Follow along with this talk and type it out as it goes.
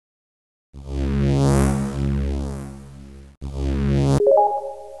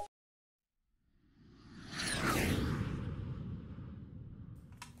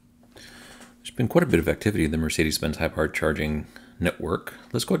There's been quite a bit of activity in the Mercedes-Benz high-powered charging network.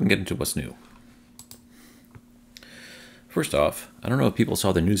 Let's go ahead and get into what's new. First off, I don't know if people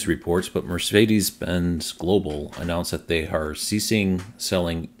saw the news reports, but Mercedes-Benz Global announced that they are ceasing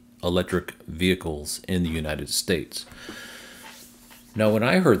selling electric vehicles in the United States. Now, when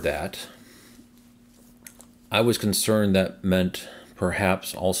I heard that, I was concerned that meant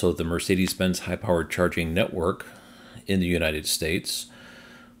perhaps also the Mercedes-Benz high-powered charging network in the United States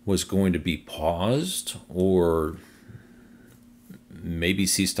was going to be paused or maybe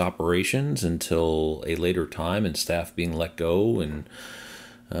ceased operations until a later time and staff being let go, and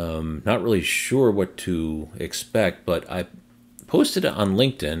not really sure what to expect. But I posted it on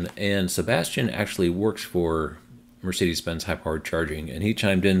LinkedIn, and Sebastian actually works for Mercedes-Benz high-powered charging, and he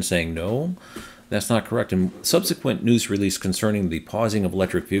chimed in saying no, that's not correct. And subsequent news release concerning the pausing of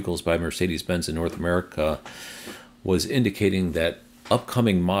electric vehicles by Mercedes-Benz in North America was indicating that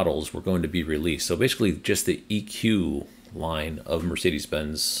upcoming models were going to be released. So basically just the EQ line of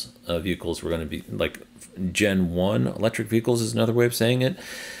Mercedes-Benz vehicles were going to be like Gen 1 electric vehicles is another way of saying it.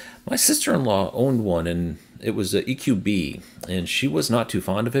 My sister-in-law owned one, and it was a EQB, and she was not too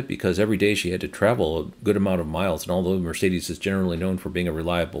fond of it because every day she had to travel a good amount of miles. And although Mercedes is generally known for being a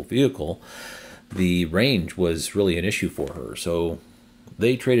reliable vehicle, the range was really an issue for her. So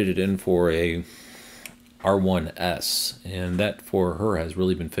they traded it in for a R1S, and that for her has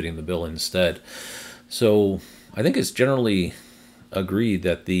really been fitting the bill instead. So I think it's generally agreed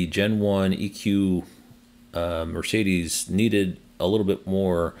that the Gen 1 EQ Mercedes needed a little bit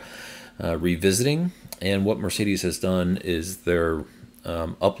more revisiting, and what Mercedes has done is they're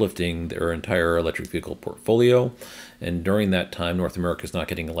uplifting their entire electric vehicle portfolio, and during that time North America is not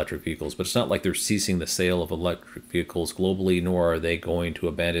getting electric vehicles. But it's not like they're ceasing the sale of electric vehicles globally, nor are they going to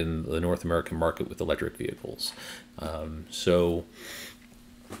abandon the North American market with electric vehicles. So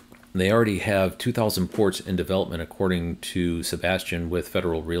they already have 2,000 ports in development, according to Sebastian with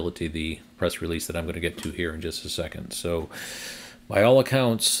Federal Realty, the press release that I'm going to get to here in just a second. So by all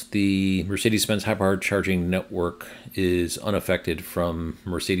accounts, the Mercedes-Benz high-powered charging network is unaffected from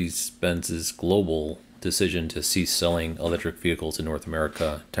Mercedes-Benz's global decision to cease selling electric vehicles in North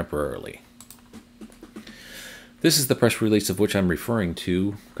America temporarily. This is the press release of which I'm referring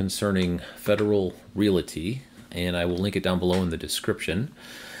to concerning Federal Realty, and I will link it down below in the description.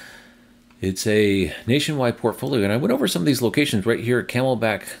 It's a nationwide portfolio, and I went over some of these locations. Right here at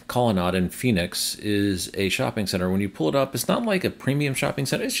Camelback Colonnade in Phoenix is a shopping center. When you pull it up, it's not like a premium shopping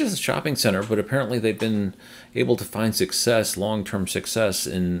center. It's just a shopping center, but apparently they've been able to find success, long-term success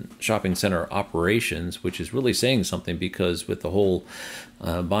in shopping center operations, which is really saying something, because with the whole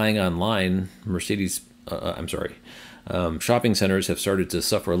buying online, shopping centers have started to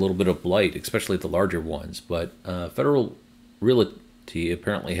suffer a little bit of blight, especially the larger ones. But Federal Realty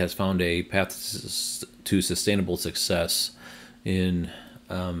apparently has found a path to sustainable success in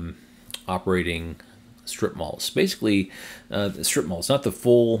operating strip malls. Basically, strip malls, not the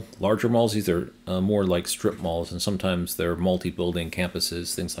full larger malls. These are more like strip malls, and sometimes they're multi-building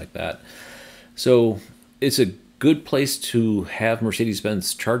campuses, things like that. So it's a good place to have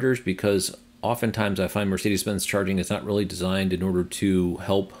Mercedes-Benz chargers, because oftentimes I find Mercedes-Benz charging is not really designed in order to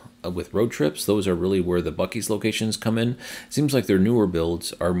help with road trips. Those are really where the Buc-ee's locations come in. It seems like their newer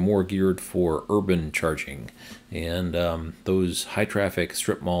builds are more geared for urban charging, and those high traffic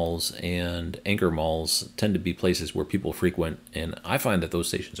strip malls and anchor malls tend to be places where people frequent, and I find that those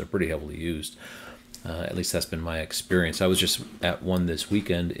stations are pretty heavily used. At least that's been my experience. I was just at one this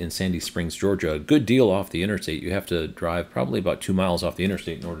weekend in Sandy Springs, Georgia. A good deal off the interstate. You have to drive probably about 2 miles off the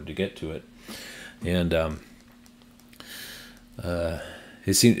interstate in order to get to it, and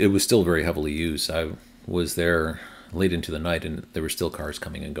it was still very heavily used. I was there late into the night, and there were still cars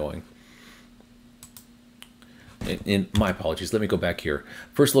coming and going. And my apologies, let me go back here.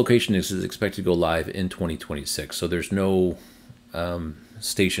 First location is expected to go live in 2026, so there's no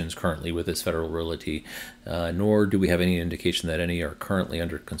stations currently with this Federal Realty, nor do we have any indication that any are currently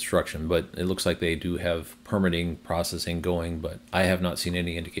under construction, but it looks like they do have permitting processing going, but I have not seen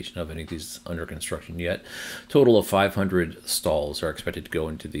any indication of any of these under construction yet. Total of 500 stalls are expected to go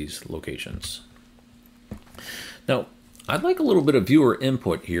into these locations. Now, I'd like a little bit of viewer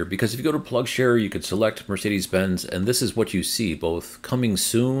input here, because if you go to PlugShare, you could select Mercedes-Benz, and this is what you see, both coming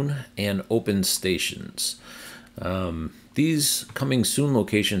soon and open stations. These coming soon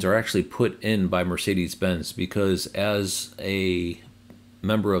locations are actually put in by Mercedes-Benz, because as a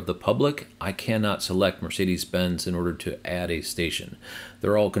member of the public, I cannot select Mercedes-Benz in order to add a station.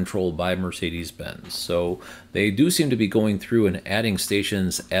 They're all controlled by Mercedes-Benz. So they do seem to be going through and adding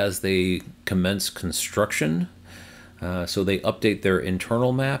stations as they commence construction. So they update their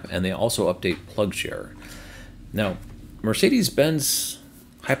internal map, and they also update PlugShare. Now, Mercedes-Benz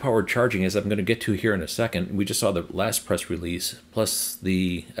high-powered charging, as I'm going to get to here in a second, we just saw the last press release, plus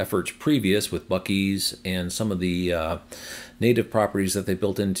the efforts previous with Buc-ee's and some of the native properties that they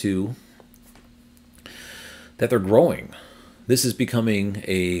built into, that they're growing. This is becoming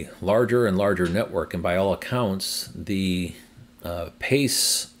a larger and larger network, and by all accounts, the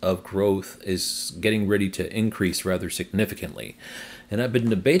pace of growth is getting ready to increase rather significantly. And I've been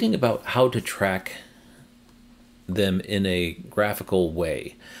debating about how to track them in a graphical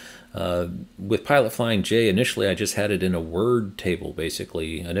way. With Pilot Flying J, initially I just had it in a word table,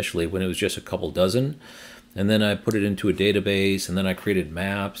 basically, initially when it was just a couple dozen. And then I put it into a database, and then I created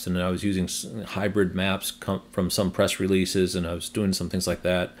maps, and I was using hybrid maps from some press releases, and I was doing some things like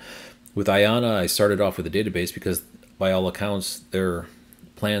that. With IANA, I started off with a database because by all accounts, their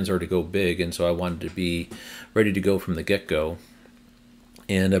plans are to go big, and so I wanted to be ready to go from the get-go.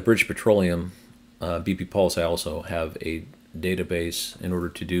 And British Petroleum, BP Pulse, I also have a database in order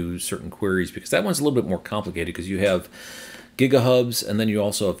to do certain queries, because that one's a little bit more complicated because you have gigahubs, and then you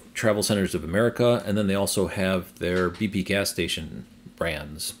also have Travel Centers of America, and then they also have their BP gas station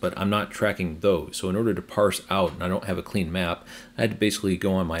brands, but I'm not tracking those. So in order to parse out, and I don't have a clean map, I had to basically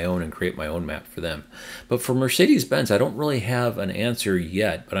go on my own and create my own map for them. But for Mercedes-Benz, I don't really have an answer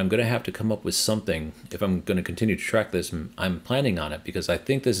yet, but I'm going to have to come up with something if I'm going to continue to track this. I'm planning on it because I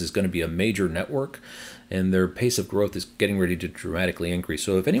think this is going to be a major network, and their pace of growth is getting ready to dramatically increase.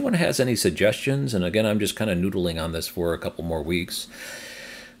 So if anyone has any suggestions, and again, I'm just kind of noodling on this for a couple more weeks,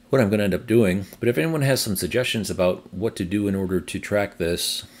 what I'm going to end up doing, but if anyone has some suggestions about what to do in order to track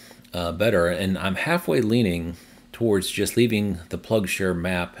this better, and I'm halfway leaning towards just leaving the PlugShare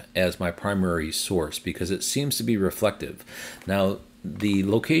map as my primary source because it seems to be reflective. Now, the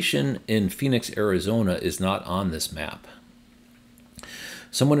location in Phoenix, Arizona is not on this map.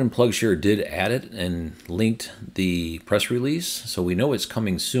 Someone in PlugShare did add it and linked the press release, so we know it's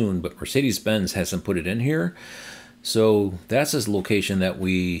coming soon, but Mercedes-Benz hasn't put it in here. So that's a location that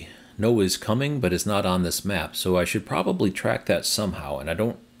we know is coming, but it's not on this map. So I should probably track that somehow, and I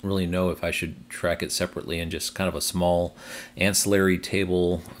don't really know if I should track it separately in just kind of a small ancillary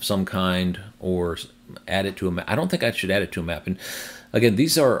table of some kind, or add it to a map. I don't think I should add it to a map. And again,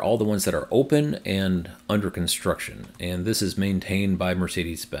 these are all the ones that are open and under construction, and this is maintained by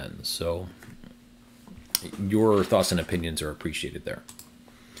Mercedes-Benz. So your thoughts and opinions are appreciated there.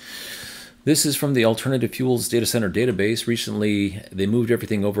 This is from the Alternative Fuels Data Center database. Recently, they moved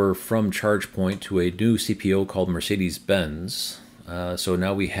everything over from ChargePoint to a new CPO called Mercedes-Benz. So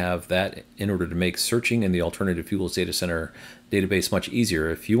now we have that in order to make searching in the Alternative Fuels Data Center database much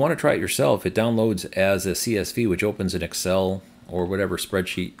easier. If you want to try it yourself, it downloads as a CSV, which opens in Excel or whatever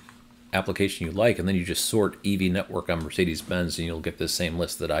spreadsheet application you like, and then you just sort EV network on Mercedes-Benz, and you'll get the same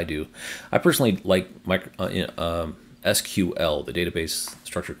list that I do. I personally like SQL, the database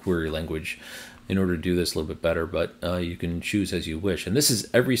structured query language, in order to do this a little bit better, but you can choose as you wish. And this is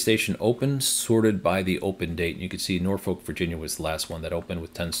every station open, sorted by the open date. And you can see Norfolk, Virginia was the last one that opened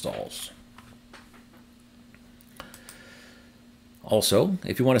with 10 stalls. Also,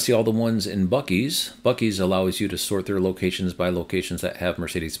 if you want to see all the ones in Buc-ee's, Buc-ee's allows you to sort their locations by locations that have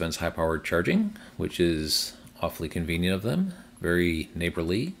Mercedes-Benz high-powered charging, which is awfully convenient of them, very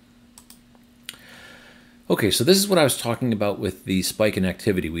neighborly. Okay, so this is what I was talking about with the spike in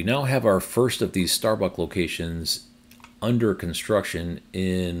activity. We now have our first of these Starbucks locations under construction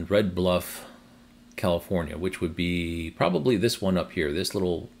in Red Bluff, California, which would be probably this one up here, this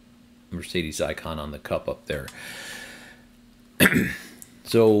little Mercedes icon on the cup up there.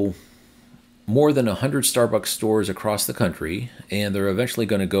 So more than 100 Starbucks stores across the country, and they're eventually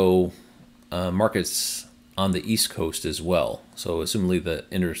going to go markets on the East Coast as well. So assumably the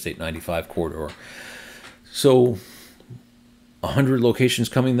Interstate 95 corridor. So 100 locations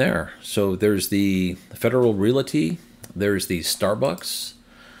coming there. So there's the Federal Realty, there's the Starbucks,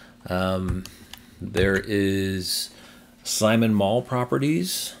 there is Simon Mall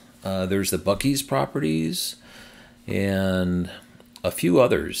properties, there's the Buc-ee's properties, and a few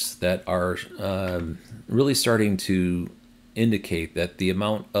others that are really starting to indicate that the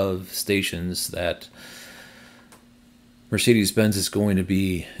amount of stations that Mercedes-Benz is going to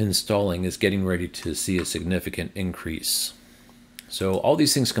be installing is getting ready to see a significant increase. So all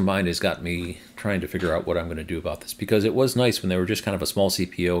these things combined has got me trying to figure out what I'm going to do about this, because it was nice when they were just kind of a small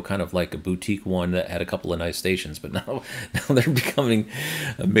CPO, kind of like a boutique one that had a couple of nice stations, but now they're becoming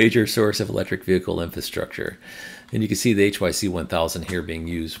a major source of electric vehicle infrastructure. And you can see the HYC 1000 here being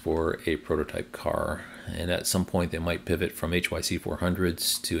used for a prototype car. And at some point they might pivot from HYC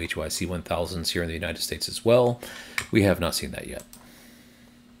 400s to HYC 1000s here in the United States as well. We have not seen that yet.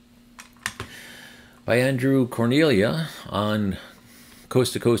 By Andrew Cornelia on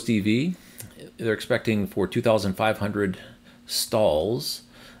Coast to Coast EV, they're expecting for 2,500 stalls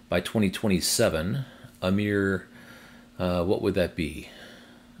by 2027. A mere, what would that be?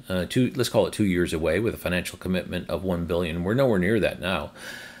 Let's call it 2 years away, with a financial commitment of $1 billion. We're nowhere near that now.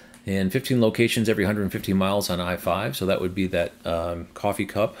 And 15 locations every 150 miles on I-5. So that would be that coffee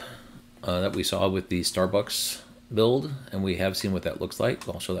cup that we saw with the Starbucks build, and we have seen what that looks like.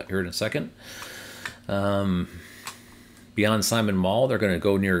 I'll show that here in a second. Beyond Simon Mall, they're going to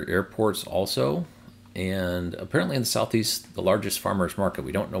go near airports also. And apparently in the Southeast, the largest farmers market.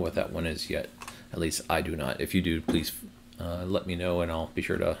 We don't know what that one is yet. At least I do not. If you do, please let me know, and I'll be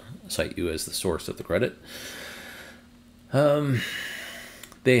sure to cite you as the source of the credit.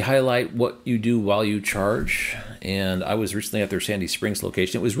 They highlight what you do while you charge, and I was recently at their Sandy Springs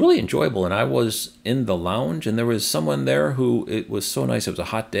location. It was really enjoyable, and I was in the lounge, and there was someone there who, it was so nice. It was a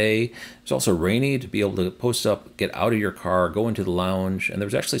hot day. It was also rainy, to be able to post up, get out of your car, go into the lounge, and there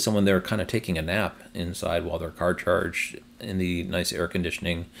was actually someone there kind of taking a nap inside while their car charged in the nice air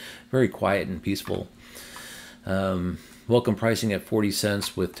conditioning. Very quiet and peaceful. Welcome pricing at 40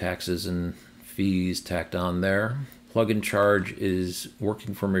 cents with taxes and fees tacked on there. Plug-in charge is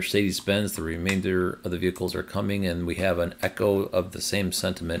working for Mercedes-Benz. The remainder of the vehicles are coming, and we have an echo of the same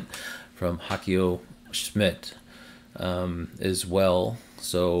sentiment from Hakio Schmidt as well.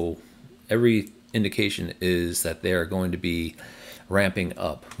 So every indication is that they are going to be ramping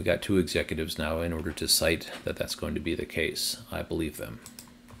up. We got 2 executives now in order to cite that that's going to be the case. I believe them.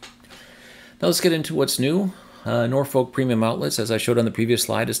 Now let's get into what's new. Norfolk Premium Outlets, as I showed on the previous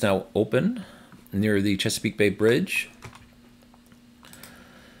slide, is now open near the Chesapeake Bay Bridge.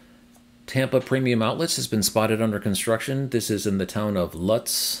 Tampa Premium Outlets has been spotted under construction. This is in the town of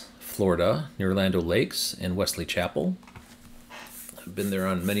Lutz, Florida, near Land O'Lakes and Wesley Chapel. I've been there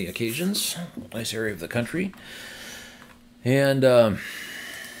on many occasions. Nice area of the country. And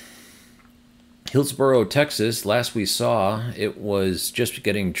Hillsboro, Texas, last we saw, it was just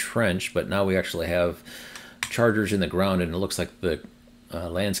getting trenched, but now we actually have chargers in the ground, and it looks like the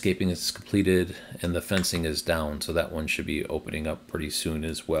landscaping is completed and the fencing is down, so that one should be opening up pretty soon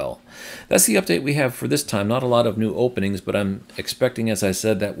as well. That's the update we have for this time. Not a lot of new openings, but I'm expecting, as I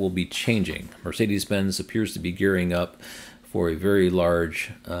said, that will be changing. Mercedes-Benz appears to be gearing up for a very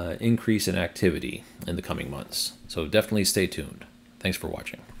large increase in activity in the coming months. So definitely stay tuned. Thanks for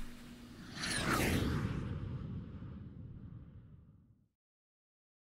watching.